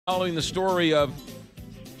Following the story of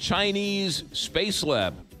Chinese space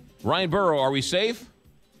lab. Ryan Burrow, are we safe?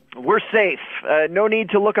 We're safe. No need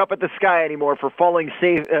to look up at the sky anymore for falling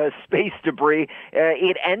space debris.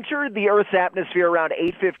 It entered the Earth's atmosphere around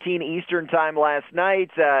 8:15 Eastern time last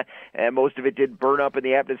night, and most of it did burn up in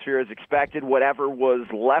the atmosphere as expected. Whatever was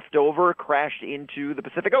left over crashed into the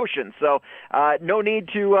Pacific Ocean. So no need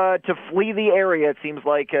to flee the area. It seems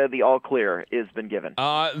like the all clear has been given.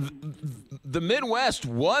 The Midwest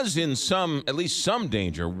was in at least some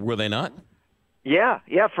danger, were they not? Yeah,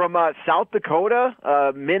 from South Dakota,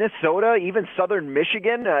 Minnesota, even southern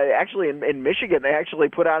Michigan. Actually, in Michigan, they actually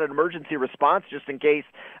put out an emergency response just in case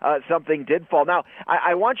something did fall. Now,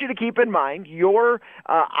 I want you to keep in mind your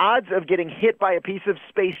odds of getting hit by a piece of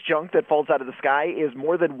space junk that falls out of the sky is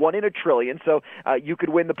more than 1 in a trillion, so you could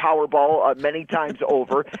win the Powerball many times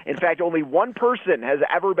over. In fact, only one person has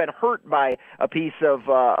ever been hurt by a piece of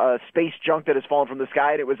space junk that has fallen from the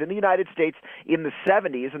sky, and it was in the United States in the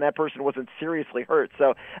 70s, and that person wasn't seriously hurt.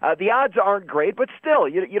 So the odds aren't great, but still,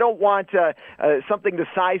 you don't want something the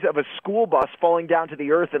size of a school bus falling down to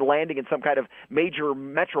the earth and landing in some kind of major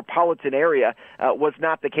metropolitan area. Was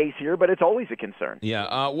not the case here, but it's always a concern.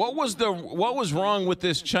 Yeah. What was wrong with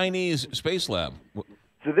this Chinese space lab?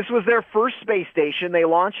 So this was their first space station. They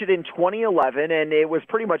launched it in 2011, and it was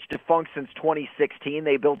pretty much defunct since 2016.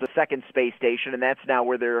 They built a second space station, and that's now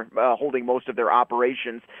where they're holding most of their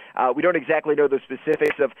operations. We don't exactly know the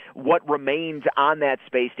specifics of what remains on that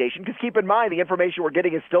space station, because keep in mind, the information we're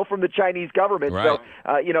getting is still from the Chinese government. Right.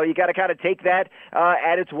 So, you got to kind of take that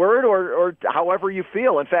at its word or however you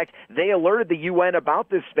feel. In fact, they alerted the UN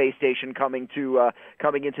about this space station coming into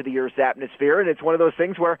the Earth's atmosphere, and it's one of those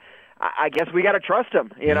things where I guess we got to trust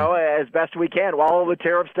them, as best we can. While all the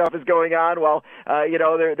tariff stuff is going on,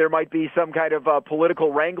 there might be some kind of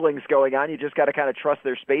political wranglings going on. You just got to kind of trust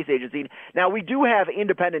their space agency. Now, we do have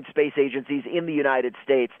independent space agencies in the United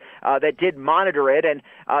States that did monitor it, and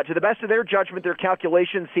to the best of their judgment, their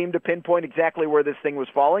calculations seemed to pinpoint exactly where this thing was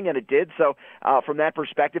falling, and it did. So from that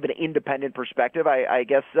perspective, an independent perspective, I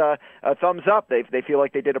guess a thumbs up. They feel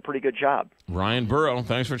like they did a pretty good job. Ryan Burrow,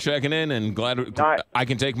 thanks for checking in, and glad I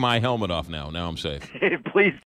can take my helmet off now. Now I'm safe. Please